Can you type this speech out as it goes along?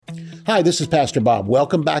Hi, this is Pastor Bob.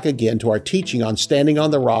 Welcome back again to our teaching on Standing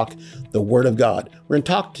on the Rock, the Word of God. We're going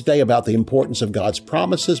to talk today about the importance of God's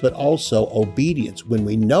promises, but also obedience. When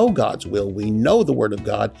we know God's will, we know the Word of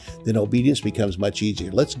God, then obedience becomes much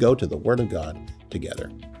easier. Let's go to the Word of God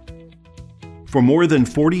together. For more than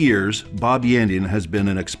 40 years, Bob Yandian has been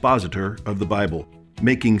an expositor of the Bible,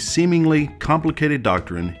 making seemingly complicated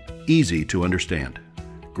doctrine easy to understand.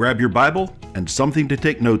 Grab your Bible and something to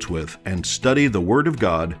take notes with and study the Word of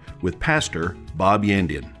God with Pastor Bob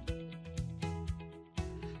Yandian.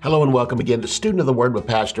 Hello and welcome again to Student of the Word with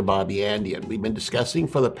Pastor Bob Yandian. We've been discussing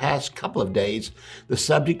for the past couple of days the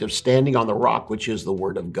subject of standing on the rock, which is the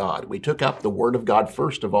Word of God. We took up the Word of God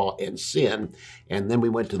first of all and sin, and then we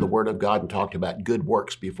went to the Word of God and talked about good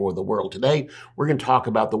works before the world. Today, we're going to talk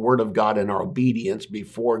about the Word of God and our obedience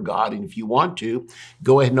before God. And if you want to,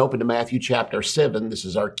 go ahead and open to Matthew chapter 7. This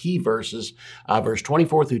is our key verses, verse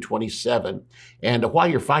 24 through 27. And while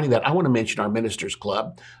you're finding that, I want to mention our Ministers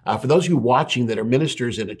Club. For those of you watching that are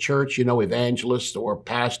ministers in a church, evangelists or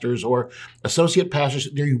pastors or associate pastors,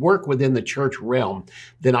 you work within the church realm,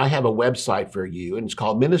 then I have a website for you, and it's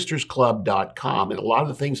called ministersclub.com. And a lot of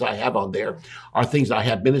the things I have on there are things I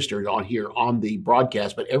have ministered on here on the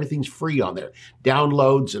broadcast, but everything's free on there.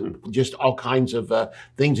 Downloads and just all kinds of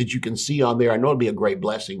things that you can see on there. I know it'll be a great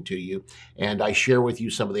blessing to you. And I share with you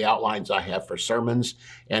some of the outlines I have for sermons.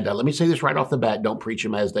 And let me say this right off the bat, don't preach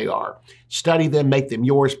them as they are. Study them, make them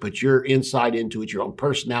yours, put your insight into it, your own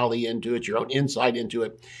personality into it, your own insight into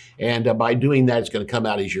it. And by doing that, it's going to come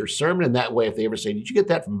out as your sermon. And that way, if they ever say, did you get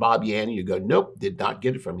that from Bob Yandian? You go, nope, did not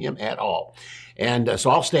get it from him at all. And so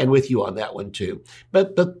I'll stand with you on that one too.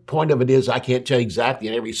 But the point of it is I can't tell you exactly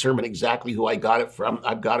in every sermon exactly who I got it from.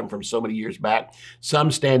 I've got them from so many years back. Some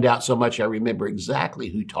stand out so much I remember exactly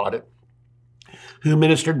who taught it, who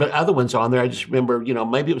ministered, but other ones on there, I just remember,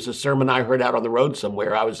 maybe it was a sermon I heard out on the road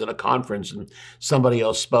somewhere. I was at a conference and somebody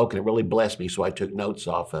else spoke and it really blessed me, so I took notes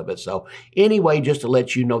off of it. So anyway, just to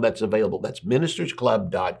let you know that's available, that's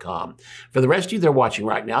ministersclub.com. For the rest of you that are watching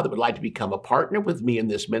right now that would like to become a partner with me in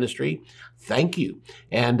this ministry, thank you.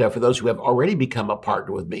 And for those who have already become a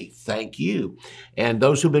partner with me, thank you. And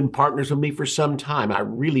those who've been partners with me for some time, I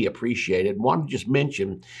really appreciate it. I want to just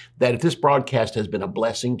mention that if this broadcast has been a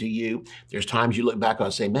blessing to you, there's times you look back on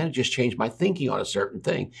and say, man, it just changed my thinking on a certain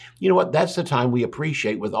thing. You know what? That's the time we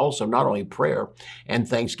appreciate with also not only prayer and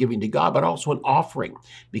thanksgiving to God, but also an offering,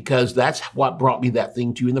 because that's what brought me that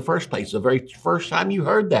thing to you in the first place. The very first time you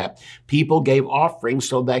heard that, people gave offerings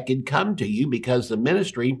so that could come to you, because the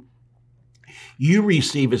ministry you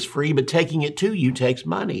receive is free, but taking it to you takes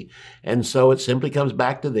money. And so it simply comes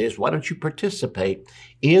back to this. Why don't you participate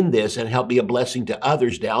in this and help be a blessing to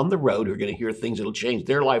others down the road who are going to hear things that will change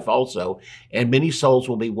their life also. And many souls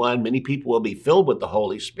will be won. Many people will be filled with the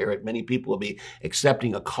Holy Spirit. Many people will be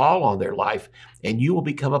accepting a call on their life, and you will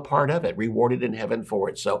become a part of it, rewarded in heaven for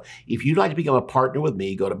it. So if you'd like to become a partner with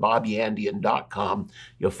me, go to bobyandian.com.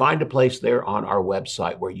 You'll find a place there on our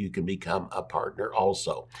website where you can become a partner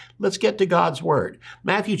also. Let's get to God's Word.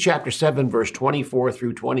 Matthew chapter 7, verse 24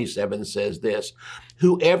 through 27 says this,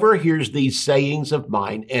 "Whoever hears these sayings of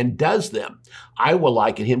mine and does them, I will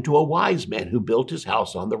liken him to a wise man who built his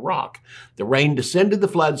house on the rock. The rain descended, the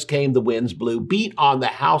floods came, the winds blew, beat on the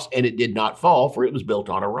house, and it did not fall, for it was built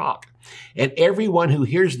on a rock. And everyone who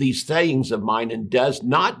hears these sayings of mine and does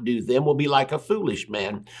not do them will be like a foolish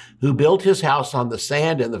man who built his house on the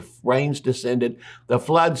sand, and the rains descended, the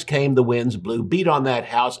floods came, the winds blew, beat on that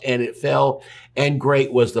house, and it fell, and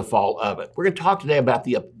great was the fall of it." We're going to talk today about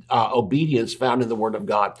the obedience found in the Word of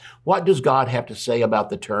God. What does God have to say about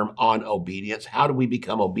the term on obedience? How do we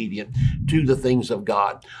become obedient to the things of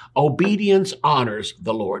God? Obedience honors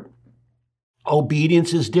the Lord.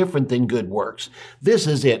 Obedience is different than good works. This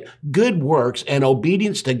is it. Good works and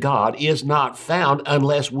obedience to God is not found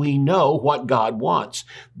unless we know what God wants.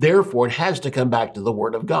 Therefore, it has to come back to the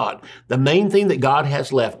Word of God. The main thing that God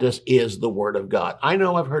has left us is the Word of God. I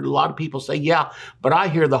know I've heard a lot of people say, yeah, but I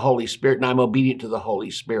hear the Holy Spirit and I'm obedient to the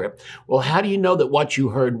Holy Spirit. Well, how do you know that what you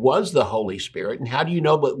heard was the Holy Spirit? And how do you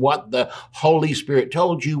know that what the Holy Spirit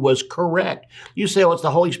told you was correct? You say, well, it's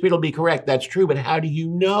the Holy Spirit will be correct. That's true, but how do you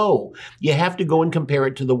know? You have to go and compare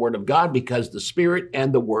it to the Word of God, because the Spirit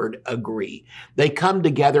and the Word agree. They come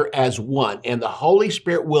together as one, and the Holy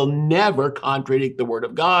Spirit will never contradict the Word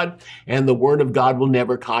of God, and the Word of God will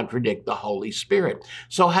never contradict the Holy Spirit.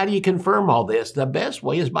 So how do you confirm all this? The best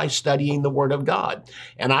way is by studying the Word of God.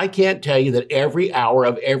 And I can't tell you that every hour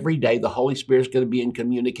of every day the Holy Spirit is going to be in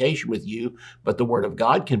communication with you, but the Word of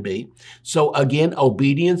God can be. So again,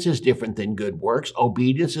 obedience is different than good works.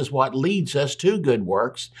 Obedience is what leads us to good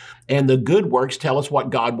works, and the good good works tell us what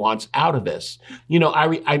God wants out of us.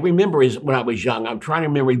 I remember when I was young, I'm trying to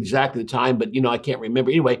remember exactly the time, but I can't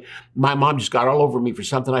remember. Anyway, my mom just got all over me for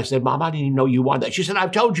something. I said, Mom, I didn't even know you wanted that. She said,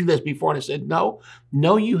 I've told you this before. And I said,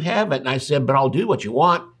 no, you haven't. And I said, but I'll do what you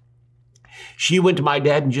want. She went to my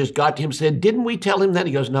dad and just got to him and said, didn't we tell him that?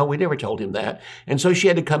 He goes, no, we never told him that. And so she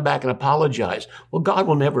had to come back and apologize. Well, God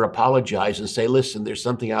will never apologize and say, listen, there's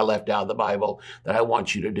something I left out of the Bible that I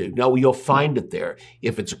want you to do. No, you'll find it there.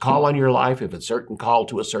 If it's a call on your life, if it's a certain call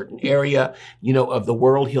to a certain area, of the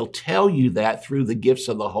world, he'll tell you that through the gifts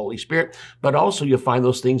of the Holy Spirit. But also you'll find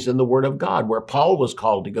those things in the Word of God, where Paul was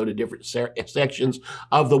called to go to different sections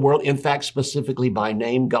of the world. In fact, specifically by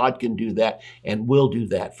name, God can do that and will do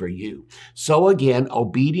that for you. So again,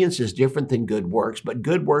 obedience is different than good works, but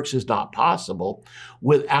good works is not possible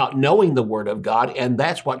without knowing the Word of God, and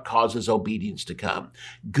that's what causes obedience to come.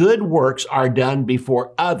 Good works are done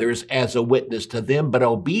before others as a witness to them, but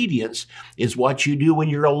obedience is what you do when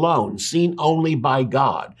you're alone, seen only by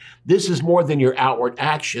God. This is more than your outward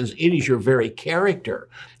actions. It is your very character.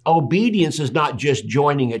 Obedience is not just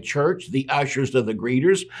joining a church, the ushers or the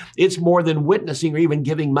greeters. It's more than witnessing or even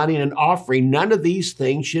giving money in an offering. None of these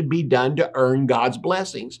things should be done to earn God's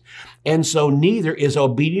blessings. And so neither is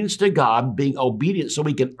obedience to God, being obedient so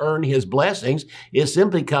we can earn his blessings. It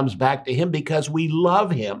simply comes back to him because we love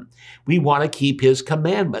him. We want to keep his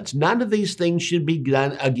commandments. None of these things should be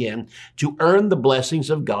done, again, to earn the blessings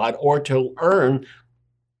of God or to earn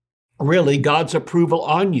really God's approval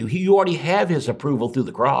on you. You already have his approval through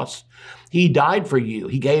the cross. He died for you.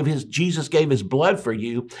 Jesus gave his blood for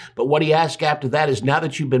you. But what he asks after that is, now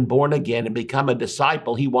that you've been born again and become a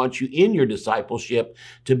disciple, he wants you in your discipleship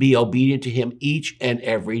to be obedient to him each and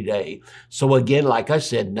every day. So again, like I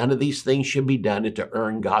said, none of these things should be done to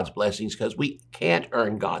earn God's blessings, because we can't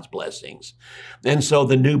earn God's blessings. And so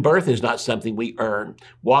the new birth is not something we earn.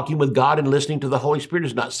 Walking with God and listening to the Holy Spirit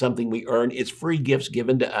is not something we earn. It's free gifts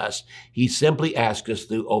given to us. He simply asks us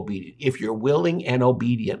through obedience. If you're willing and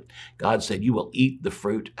obedient, God said, you will eat the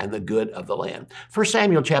fruit and the good of the land. 1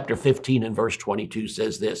 Samuel chapter 15 and verse 22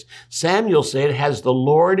 says this, Samuel said, has the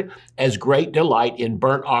Lord as great delight in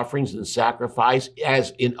burnt offerings and sacrifice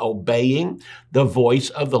as in obeying the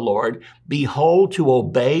voice of the Lord? Behold, to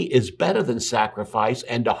obey is better than sacrifice,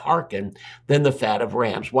 and to hearken than the fat of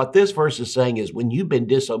rams. What this verse is saying is, when you've been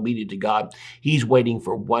disobedient to God, he's waiting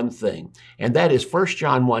for one thing, and that is 1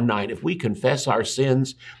 John 1:9. If we confess our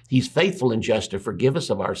sins, he's faithful and just to forgive us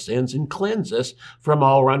of our sins and cleanse us from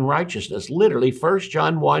all unrighteousness. Literally, 1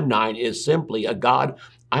 John 1:9 is simply a God,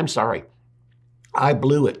 I'm sorry, I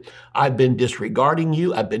blew it. I've been disregarding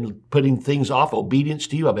you. I've been putting things off, obedience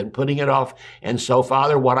to you. I've been putting it off. And so,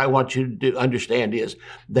 Father, what I want you to understand is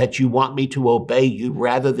that you want me to obey you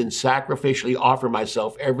rather than sacrificially offer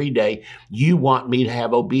myself every day. You want me to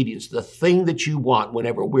have obedience, the thing that you want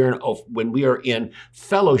when we are in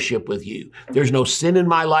fellowship with you. There's no sin in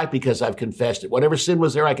my life because I've confessed it. Whatever sin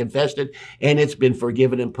was there, I confessed it, and it's been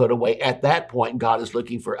forgiven and put away. At that point, God is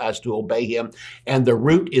looking for us to obey him. And the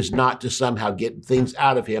root is not to somehow get things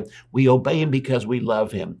out of him. We obey him because we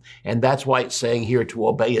love him. And that's why it's saying here, to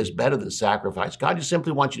obey is better than sacrifice. God just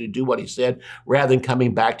simply wants you to do what he said rather than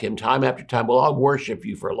coming back to him time after time. Well, I'll worship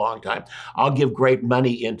you for a long time. I'll give great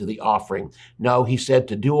money into the offering. No, he said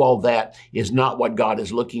to do all that is not what God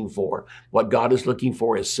is looking for. What God is looking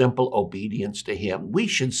for is simple obedience to him. We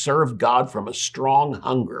should serve God from a strong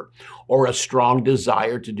hunger or a strong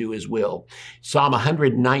desire to do his will. Psalm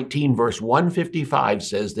 119 verse 155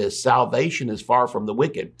 says this, salvation is far from the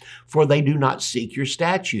wicked, for they do not seek your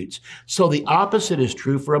statutes. So the opposite is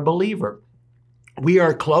true for a believer. We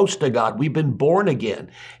are close to God. We've been born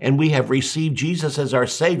again, and we have received Jesus as our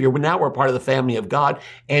Savior. Now we're part of the family of God,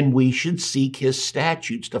 and we should seek his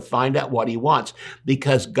statutes to find out what he wants,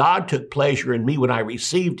 because God took pleasure in me when I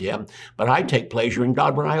received him, but I take pleasure in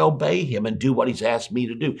God when I obey him and do what he's asked me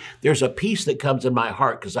to do. There's a peace that comes in my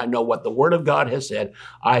heart because I know what the Word of God has said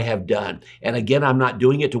I have done. And again, I'm not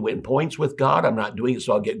doing it to win points with God. I'm not doing it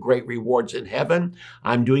so I'll get great rewards in heaven.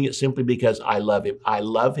 I'm doing it simply because I love him. I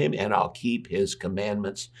love him, and I'll keep his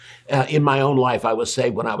commandments. In my own life, I was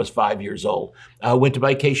saved when I was 5 years old. I went to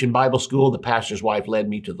Vacation Bible School. The pastor's wife led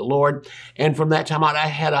me to the Lord. And from that time on, I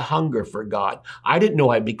had a hunger for God. I didn't know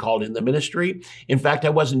I'd be called in the ministry. In fact, I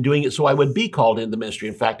wasn't doing it so I would be called in the ministry.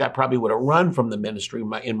 In fact, I probably would have run from the ministry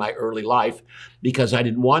in my early life because I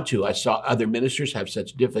didn't want to. I saw other ministers have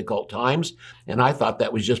such difficult times, and I thought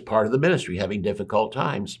that was just part of the ministry, having difficult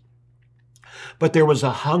times. But there was a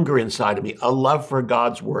hunger inside of me, a love for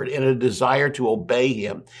God's word, and a desire to obey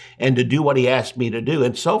him and to do what he asked me to do.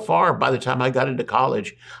 And so far, by the time I got into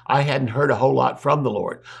college, I hadn't heard a whole lot from the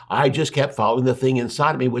Lord. I just kept following the thing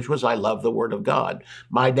inside of me, which was I love the word of God.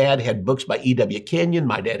 My dad had books by E.W. Kenyon.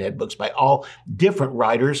 My dad had books by all different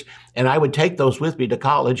writers, and I would take those with me to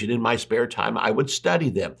college, and in my spare time, I would study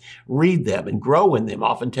them, read them, and grow in them,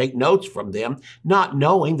 often take notes from them, not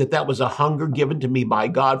knowing that that was a hunger given to me by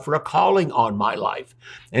God for a calling on my life.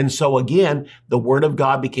 And so again, the word of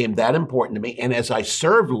God became that important to me. And as I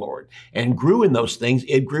served the Lord and grew in those things,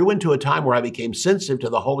 it grew into a time where I became sensitive to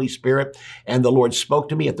the Holy Spirit. And the Lord spoke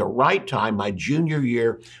to me at the right time, my junior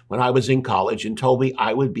year, when I was in college, and told me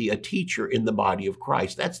I would be a teacher in the body of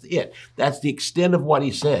Christ. That's it. That's the extent of what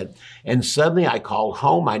he said. And suddenly I called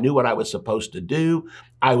home. I knew what I was supposed to do.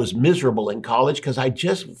 I was miserable in college because I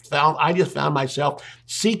just found myself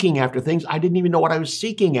seeking after things I didn't even know what I was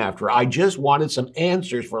seeking after. I just wanted some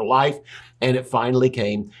answers for life, and it finally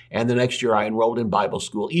came. And the next year I enrolled in Bible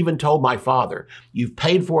school, even told my father, you've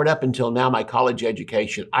paid for it up until now, my college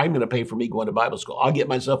education. I'm going to pay for me going to Bible school. I'll get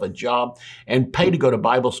myself a job and pay to go to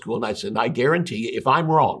Bible school. And I said, and I guarantee you, if I'm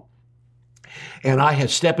wrong, and I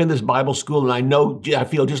have stepped in this Bible school, and I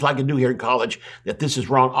feel just like I do here in college, that this is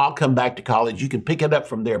wrong, I'll come back to college. You can pick it up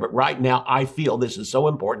from there. But right now, I feel this is so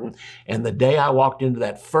important. And the day I walked into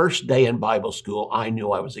that first day in Bible school, I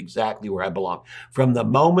knew I was exactly where I belonged. From the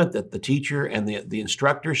moment that the teacher and the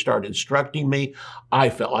instructor started instructing me, I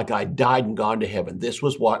felt like I died and gone to heaven. This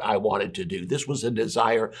was what I wanted to do. This was a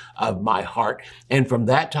desire of my heart. And from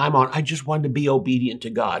that time on, I just wanted to be obedient to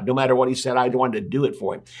God. No matter what he said, I wanted to do it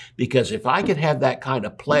for him. Because if I could have that kind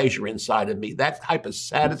of pleasure inside of me, that type of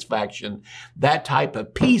satisfaction, that type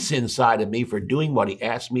of peace inside of me for doing what he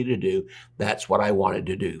asked me to do, that's what I wanted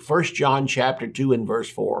to do. 1 John chapter 2 and verse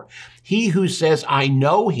 4. He who says, I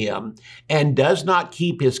know him and does not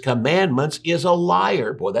keep his commandments is a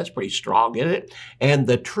liar. Boy, that's pretty strong, isn't it? And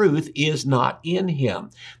the truth is not in him.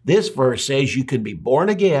 This verse says you can be born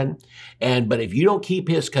again, but if you don't keep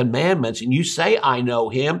his commandments and you say, I know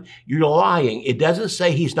him, you're lying. It doesn't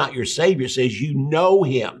say he's not your Savior. It says you know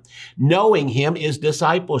him. Knowing him is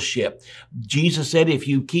discipleship. Jesus said, if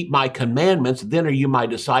you keep my commandments, then are you my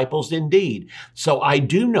disciples indeed. So I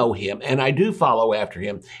do know him and I do follow after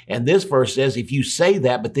him. And this verse says, if you say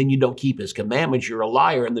that, but then you don't keep his commandments, you're a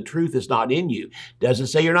liar and the truth is not in you. Doesn't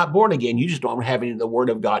say you're not born again. You just don't have any of the word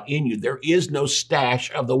of God in you. There is no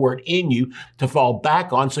stash of the word in you to fall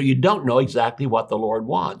back on, so you don't know exactly what the Lord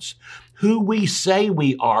wants. Who we say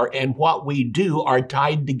we are and what we do are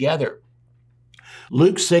tied together.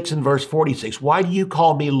 Luke 6 and verse 46, why do you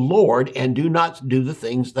call me Lord and do not do the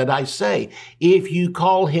things that I say? If you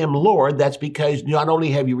call him Lord, that's because not only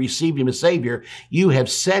have you received him as Savior, you have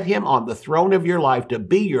set him on the throne of your life to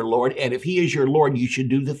be your Lord. And if he is your Lord, you should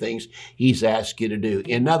do the things he's asked you to do.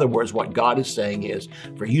 In other words, what God is saying is,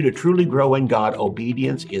 for you to truly grow in God,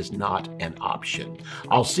 obedience is not an option.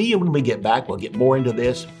 I'll see you when we get back. We'll get more into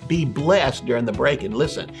this. Be blessed during the break. And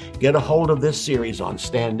listen, get a hold of this series on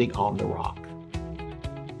Standing on the Rock.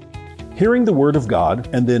 Hearing the Word of God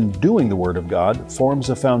and then doing the Word of God forms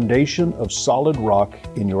a foundation of solid rock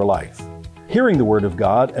in your life. Hearing the Word of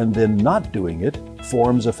God and then not doing it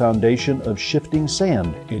forms a foundation of shifting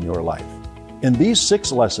sand in your life. In these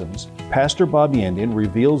 6 lessons, Pastor Bob Yandian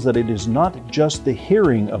reveals that it is not just the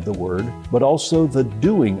hearing of the Word, but also the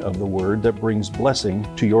doing of the Word that brings blessing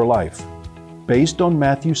to your life. Based on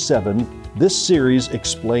Matthew 7, this series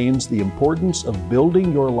explains the importance of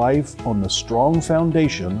building your life on the strong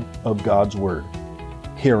foundation of God's Word.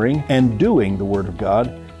 Hearing and doing the Word of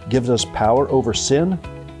God gives us power over sin,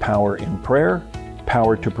 power in prayer,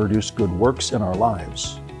 power to produce good works in our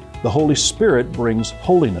lives. The Holy Spirit brings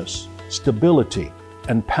holiness, stability,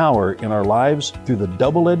 and power in our lives through the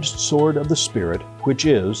double-edged sword of the Spirit, which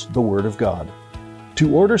is the Word of God.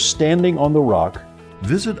 To order Standing on the Rock,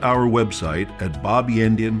 visit our website at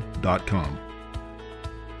bobyandian.com.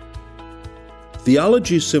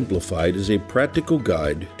 Theology Simplified is a practical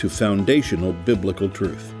guide to foundational biblical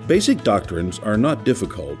truth. Basic doctrines are not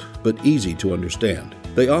difficult, but easy to understand.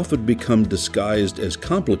 They often become disguised as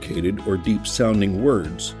complicated or deep-sounding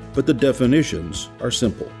words, but the definitions are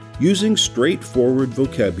simple. Using straightforward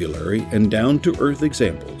vocabulary and down-to-earth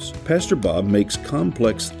examples, Pastor Bob makes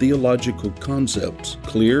complex theological concepts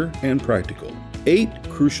clear and practical. 8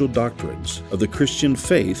 crucial doctrines of the Christian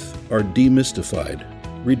faith are demystified: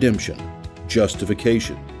 redemption,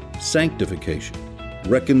 justification, sanctification,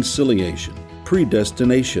 reconciliation,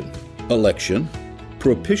 predestination, election,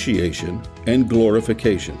 propitiation, and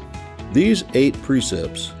glorification. These 8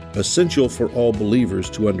 precepts, essential for all believers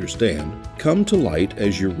to understand, come to light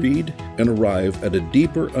as you read and arrive at a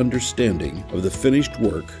deeper understanding of the finished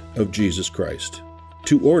work of Jesus Christ.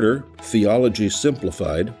 To order Theology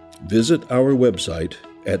Simplified, visit our website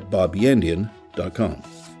at bobyandian.com.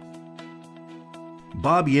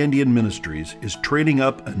 Bob Yandian Ministries is training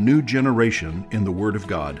up a new generation in the Word of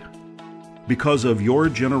God. Because of your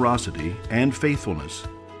generosity and faithfulness,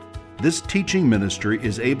 this teaching ministry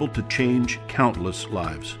is able to change countless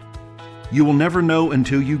lives. You will never know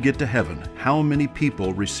until you get to heaven how many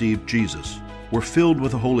people received Jesus, were filled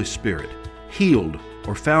with the Holy Spirit, healed,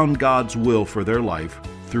 or found God's will for their life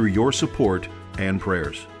through your support and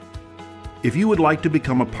prayers. If you would like to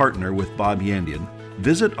become a partner with Bob Yandian,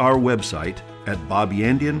 visit our website at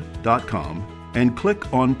bobyandian.com and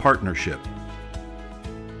click on Partnership.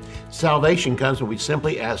 Salvation comes when we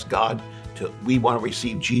simply ask God we want to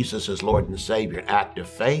receive Jesus as Lord and Savior, an act of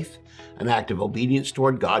faith, an act of obedience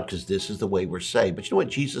toward God, because this is the way we're saved. But you know what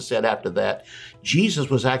Jesus said after that? Jesus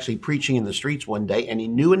was actually preaching in the streets one day, and he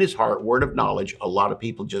knew in his heart, word of knowledge, a lot of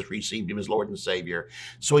people just received him as Lord and Savior.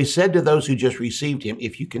 So he said to those who just received him,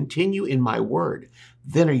 if you continue in my word,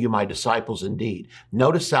 then are you my disciples indeed.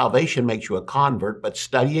 Notice salvation makes you a convert, but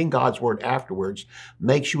studying God's word afterwards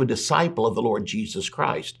makes you a disciple of the Lord Jesus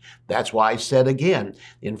Christ. That's why I said again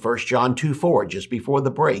in 1 John 2:4, just before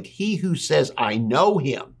the break, he who says, I know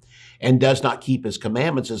him, and does not keep his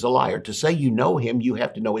commandments is a liar. To say you know him, you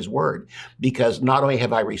have to know his word. Because not only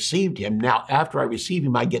have I received him, now after I receive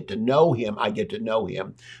him, I get to know him. I get to know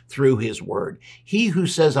him through his word. He who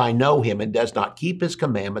says I know him and does not keep his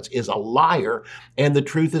commandments is a liar, and the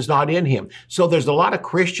truth is not in him. So there's a lot of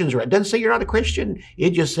Christians, it doesn't say you're not a Christian. It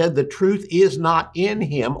just said the truth is not in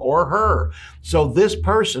him or her. So this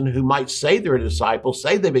person who might say they're a disciple,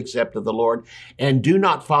 say they've accepted the Lord, and do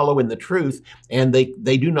not follow in the truth, and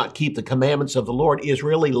they do not keep the commandments of the Lord, is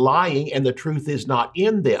really lying, and the truth is not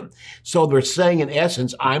in them. So they're saying in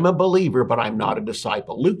essence, I'm a believer, but I'm not a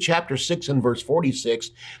disciple. Luke chapter 6 and verse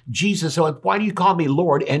 46, Jesus said, why do you call me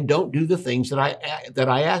Lord and don't do the things that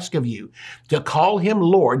I ask of you? To call him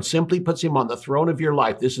Lord simply puts him on the throne of your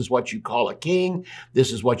life. This is what you call a king.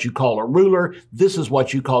 This is what you call a ruler. This is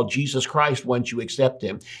what you call Jesus Christ once you accept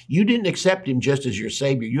him. You didn't accept him just as your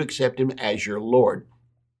Savior. You accept him as your Lord.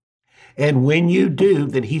 And when you do,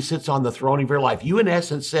 then he sits on the throne of your life. You, in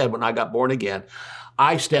essence, said, when I got born again,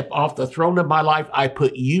 I step off the throne of my life. I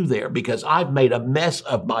put you there because I've made a mess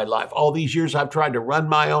of my life. All these years I've tried to run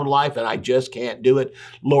my own life and I just can't do it.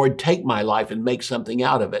 Lord, take my life and make something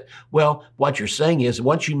out of it. Well, what you're saying is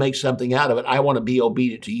once you make something out of it, I want to be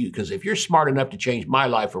obedient to you, because if you're smart enough to change my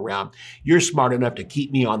life around, you're smart enough to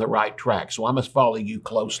keep me on the right track. So I must follow you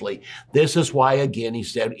closely. This is why, again, he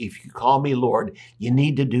said, if you call me Lord, you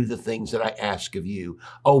need to do the things that I ask of you.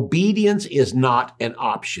 Obedience is not an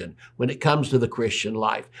option when it comes to the Christian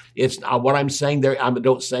life. It's what I'm saying there. I'm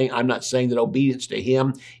not saying that obedience to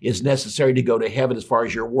him is necessary to go to heaven as far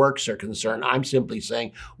as your works are concerned. I'm simply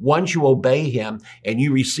saying once you obey him and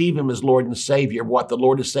you receive him as Lord and Savior, what the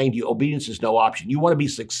Lord is saying to you, obedience is no option. You want to be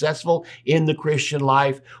successful in the Christian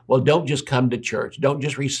life? Well, don't just come to church. Don't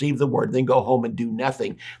just receive the word, then go home and do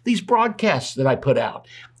nothing. These broadcasts that I put out,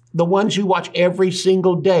 the ones you watch every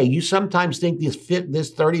single day. You sometimes think this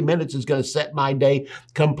 30 minutes is going to set my day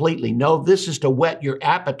completely. No, this is to whet your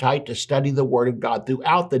appetite to study the Word of God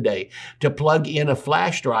throughout the day, to plug in a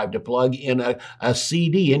flash drive, to plug in a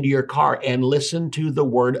CD into your car and listen to the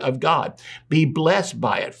Word of God. Be blessed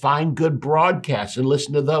by it. Find good broadcasts and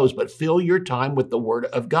listen to those, but fill your time with the Word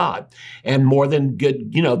of God. And more than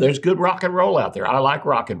good, there's good rock and roll out there. I like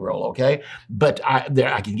rock and roll, okay? But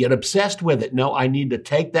I can get obsessed with it. No, I need to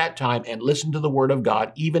take that time and listen to the Word of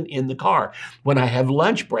God, even in the car, when I have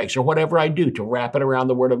lunch breaks or whatever I do, to wrap it around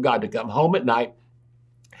the Word of God, to come home at night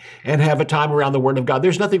and have a time around the Word of God.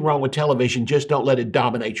 There's nothing wrong with television. Just don't let it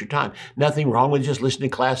dominate your time. Nothing wrong with just listening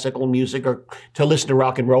to classical music or to listen to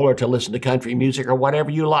rock and roll or to listen to country music or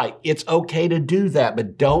whatever you like. It's okay to do that,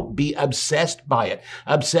 but don't be obsessed by it.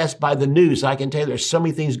 Obsessed by the news. I can tell you there's so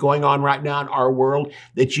many things going on right now in our world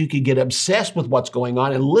that you could get obsessed with what's going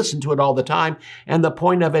on and listen to it all the time. And the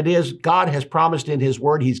point of it is God has promised in his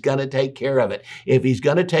word he's going to take care of it. If he's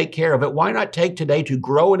going to take care of it, why not take today to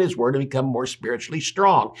grow in his word and become more spiritually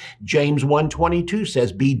strong? James 1:22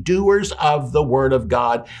 says, be doers of the word of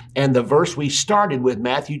God. And the verse we started with,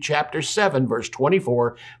 Matthew chapter 7, verse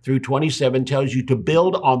 24 through 27, tells you to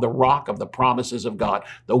build on the rock of the promises of God.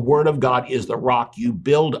 The word of God is the rock you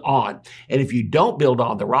build on. And if you don't build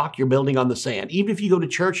on the rock, you're building on the sand. Even if you go to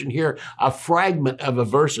church and hear a fragment of a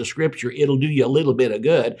verse of scripture, it'll do you a little bit of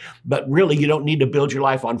good. But really, you don't need to build your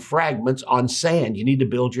life on fragments, on sand. You need to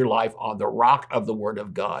build your life on the rock of the word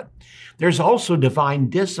of God. There's also divine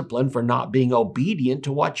discipline disciplined for not being obedient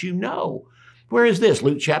to what you know. Where is this?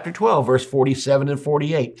 Luke chapter 12, verse 47 and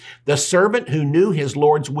 48. The servant who knew his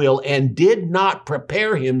Lord's will and did not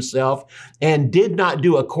prepare himself and did not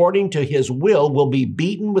do according to his will be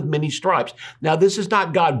beaten with many stripes. Now, this is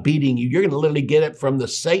not God beating you. You're going to literally get it from the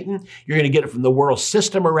Satan. You're going to get it from the world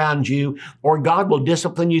system around you, or God will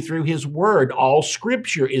discipline you through his word. All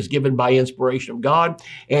scripture is given by inspiration of God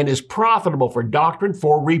and is profitable for doctrine,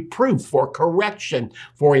 for reproof, for correction,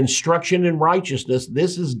 for instruction in righteousness.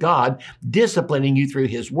 This is God disciplining you through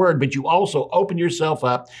his word, but you also open yourself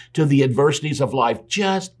up to the adversities of life.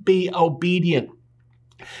 Just be obedient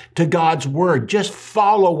to God's word. Just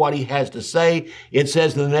follow what he has to say. It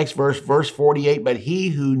says in the next verse, verse 48, but he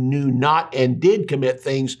who knew not and did commit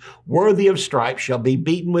things worthy of stripes shall be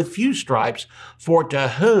beaten with few stripes. For to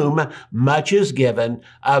whom much is given,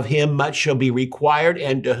 of him much shall be required,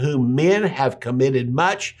 and to whom men have committed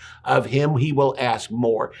much, of him he will ask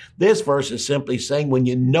more. This verse is simply saying when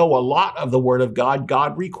you know a lot of the word of God,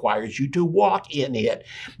 God requires you to walk in it.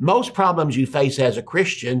 Most problems you face as a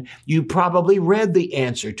Christian, you probably read the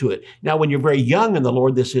answer to it. Now, when you're very young in the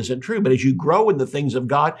Lord, this isn't true, but as you grow in the things of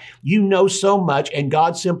God, you know so much, and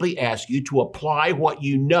God simply asks you to apply what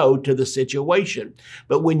you know to the situation.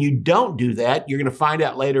 But when you don't do that, you're going to find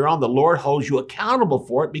out later on the Lord holds you accountable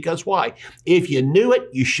for it, because why? If you knew it,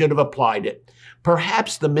 you should have applied it.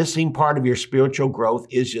 Perhaps the missing part of your spiritual growth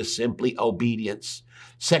is just simply obedience.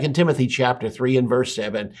 2 Timothy chapter 3 and verse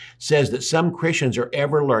 7 says that some Christians are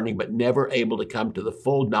ever learning but never able to come to the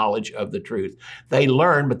full knowledge of the truth. They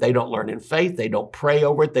learn, but they don't learn in faith. They don't pray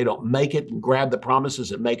over it. They don't make it and grab the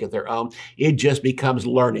promises and make it their own. It just becomes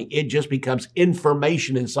learning. It just becomes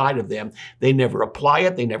information inside of them. They never apply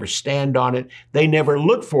it. They never stand on it. They never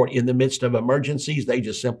look for it in the midst of emergencies. They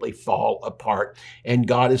just simply fall apart. And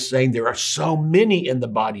God is saying there are so many in the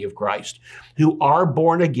body of Christ who are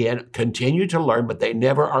born again, continue to learn, but they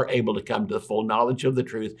never are able to come to the full knowledge of the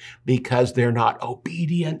truth because they're not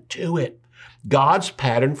obedient to it. God's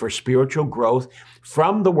pattern for spiritual growth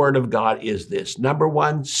from the Word of God is this. Number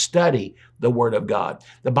one, study the Word of God.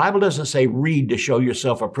 The Bible doesn't say read to show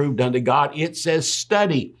yourself approved unto God. It says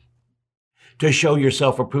study to show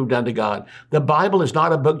yourself approved unto God. The Bible is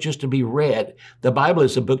not a book just to be read. The Bible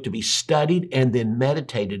is a book to be studied and then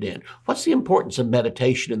meditated in. What's the importance of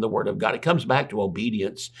meditation in the Word of God? It comes back to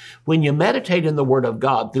obedience. When you meditate in the Word of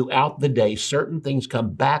God throughout the day, certain things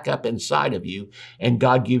come back up inside of you, and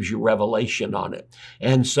God gives you revelation on it.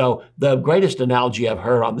 And so the greatest analogy I've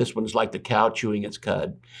heard on this one is like the cow chewing its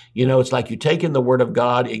cud. You know, it's like you take in the Word of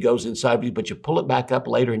God, it goes inside of you, but you pull it back up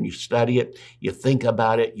later and you study it, you think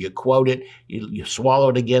about it, you quote it, you swallow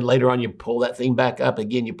it again. Later on, you pull that thing back up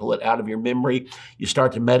again. You pull it out of your memory. You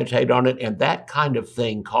start to meditate on it. And that kind of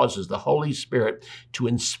thing causes the Holy Spirit to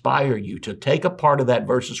inspire you to take a part of that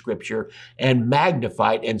verse of Scripture and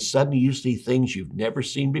magnify it. And suddenly you see things you've never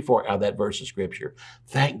seen before out of that verse of Scripture.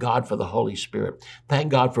 Thank God for the Holy Spirit.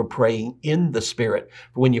 Thank God for praying in the Spirit.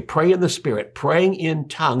 For when you pray in the Spirit, praying in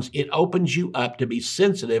tongues, it opens you up to be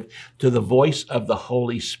sensitive to the voice of the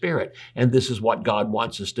Holy Spirit. And this is what God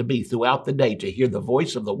wants us to be throughout the day, to hear the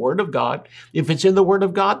voice of the Word of God. If it's in the Word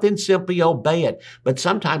of God, then simply obey it. But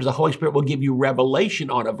sometimes the Holy Spirit will give you revelation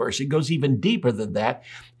on a verse. It goes even deeper than that.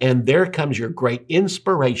 And there comes your great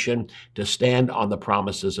inspiration to stand on the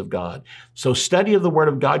promises of God. So study of the Word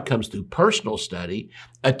of God comes through personal study,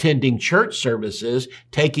 attending church services,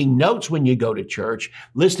 taking notes when you go to church,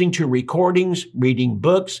 listening to recordings, reading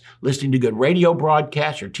books, listening to good radio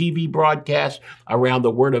broadcasts or TV broadcasts around the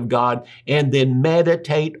Word of God, and then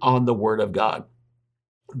meditate on the Word of God.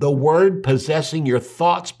 The Word possessing your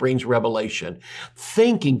thoughts brings revelation.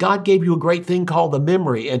 Thinking, God gave you a great thing called the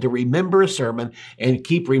memory, and to remember a sermon and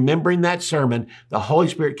keep remembering that sermon, the Holy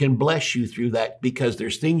Spirit can bless you through that, because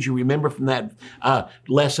there's things you remember from that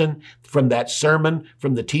lesson, from that sermon,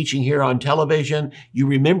 from the teaching here on television. You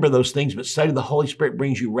remember those things, but study the Holy Spirit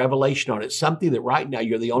brings you revelation on it, something that right now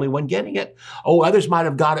you're the only one getting it. Oh, others might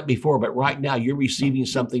have got it before, but right now you're receiving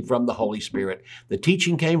something from the Holy Spirit. The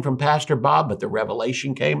teaching came from Pastor Bob, but the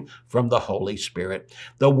revelation came from the Holy Spirit.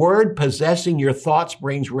 The Word possessing your thoughts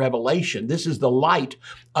brings revelation. This is the light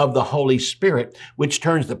of the Holy Spirit, which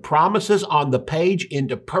turns the promises on the page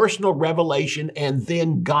into personal revelation and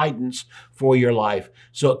then guidance for your life.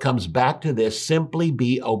 So it comes back to this: simply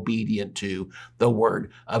be obedient to the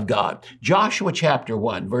Word of God. Joshua chapter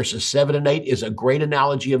 1, verses 7 and 8 is a great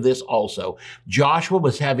analogy of this also. Joshua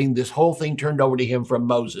was having this whole thing turned over to him from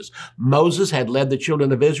Moses. Moses had led the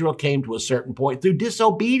children of Israel, came to a certain point. Through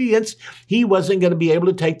disobedience, he wasn't going to be able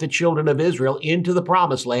to take the children of Israel into the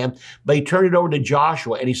promised land, but he turned it over to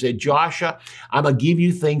Joshua, and he said, Joshua, I'm going to give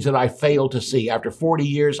you things that I failed to see. After 40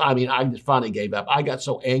 years, I just finally gave up. I got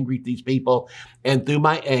so angry at these people, and through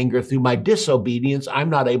my anger, through my disobedience, I'm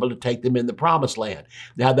not able to take them in the promised land.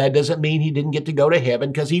 Now, that doesn't mean he didn't get to go to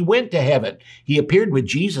heaven, because he went to heaven. He appeared with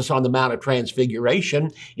Jesus on the Mount of Transfiguration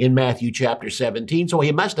in Matthew chapter 17, so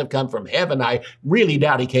he must have come from heaven. I really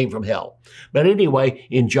doubt he came from hell. But anyway,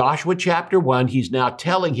 in Joshua chapter 1, he's now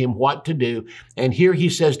telling him what to do. And here he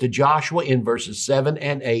says to Joshua in verses 7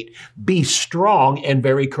 and 8, be strong and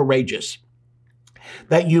very courageous,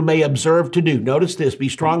 that you may observe to do. Notice this: be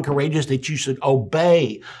strong, courageous, that you should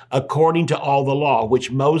obey according to all the law,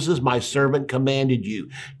 which Moses, my servant, commanded you.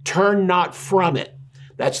 Turn not from it.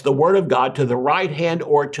 That's the word of God, to the right hand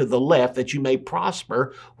or to the left, that you may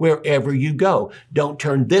prosper wherever you go. Don't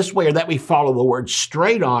turn this way or that way. Follow the word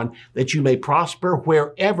straight on, that you may prosper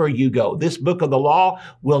wherever you go. This book of the law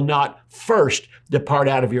will not first depart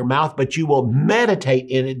out of your mouth, but you will meditate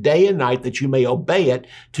in it day and night, that you may obey it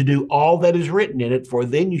to do all that is written in it. For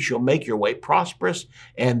then you shall make your way prosperous,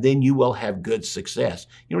 and then you will have good success.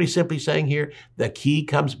 You know what he's simply saying here? The key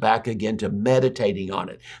comes back again to meditating on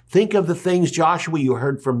it. Think of the things, Joshua, you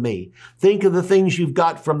heard from me. Think of the things you've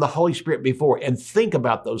got from the Holy Spirit before, and think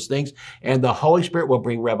about those things, and the Holy Spirit will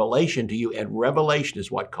bring revelation to you, and revelation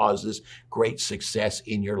is what causes great success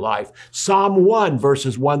in your life. Psalm 1,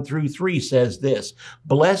 verses 1 through 3 says this: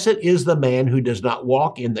 blessed is the man who does not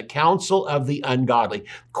walk in the counsel of the ungodly.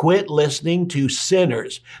 Quit listening to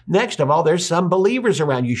sinners. Next of all, there's some believers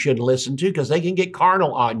around you shouldn't listen to, because they can get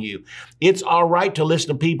carnal on you. It's all right to listen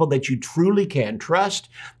to people that you truly can trust,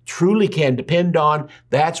 truly can depend on.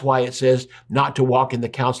 That's why it says not to walk in the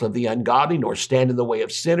counsel of the ungodly, nor stand in the way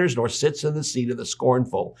of sinners, nor sits in the seat of the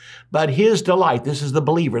scornful. But his delight, this is the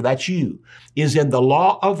believer, that's you, is in the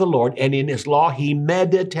law of the Lord, and in his law he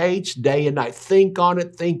meditates day and night. Think on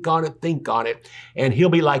it, think on it, think on it, and he'll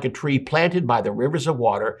be like a tree planted by the rivers of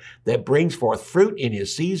water, that brings forth fruit in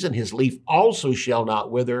his season. His leaf also shall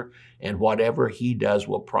not wither, and whatever he does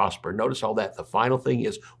will prosper. Notice all that. The final thing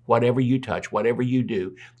is, whatever you touch, whatever you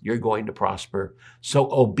do, you're going to prosper.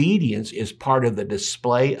 So obedience is part of the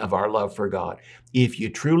display of our love for God. If you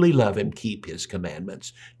truly love him, keep his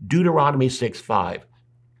commandments. Deuteronomy 6:5.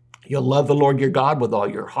 You'll love the Lord your God with all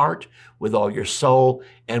your heart, with all your soul,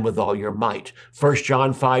 and with all your might. 1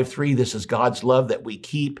 John 5:3, this is God's love, that we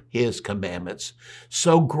keep his commandments.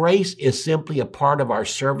 So grace is simply a part of our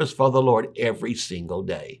service for the Lord every single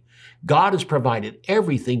day. God has provided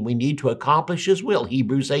everything we need to accomplish his will.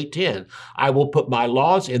 Hebrews 8:10, I will put my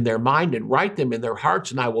laws in their mind and write them in their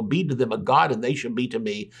hearts, and I will be to them a God, and they shall be to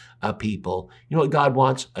me a people. You know what God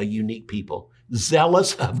wants? A unique people.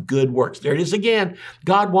 Zealous of good works. There it is again.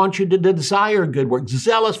 God wants you to desire good works,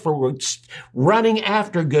 zealous for works, running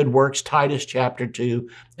after good works, Titus chapter 2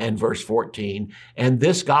 and verse 14. And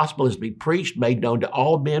this gospel is to be preached, made known to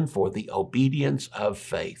all men for the obedience of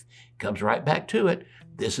faith. It comes right back to it.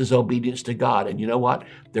 This is obedience to God. And you know what?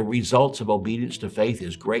 The results of obedience to faith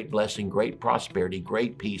is great blessing, great prosperity,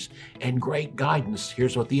 great peace, and great guidance.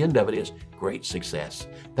 Here's what the end of it is: great success.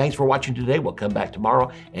 Thanks for watching today. We'll come back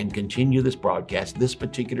tomorrow and continue this broadcast, this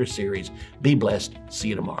particular series. Be blessed. See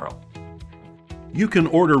you tomorrow. You can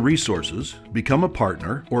order resources, become a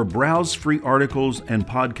partner, or browse free articles and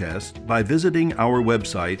podcasts by visiting our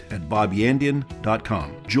website at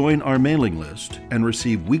bobyandian.com. Join our mailing list and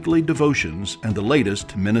receive weekly devotions and the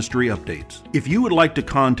latest ministry updates. If you would like to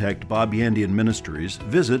contact Bob Yandian Ministries,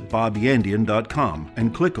 visit bobyandian.com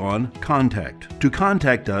and click on Contact. To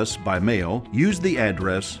contact us by mail, use the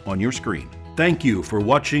address on your screen. Thank you for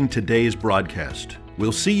watching today's broadcast.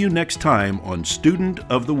 We'll see you next time on Student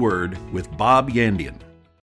of the Word with Bob Yandian.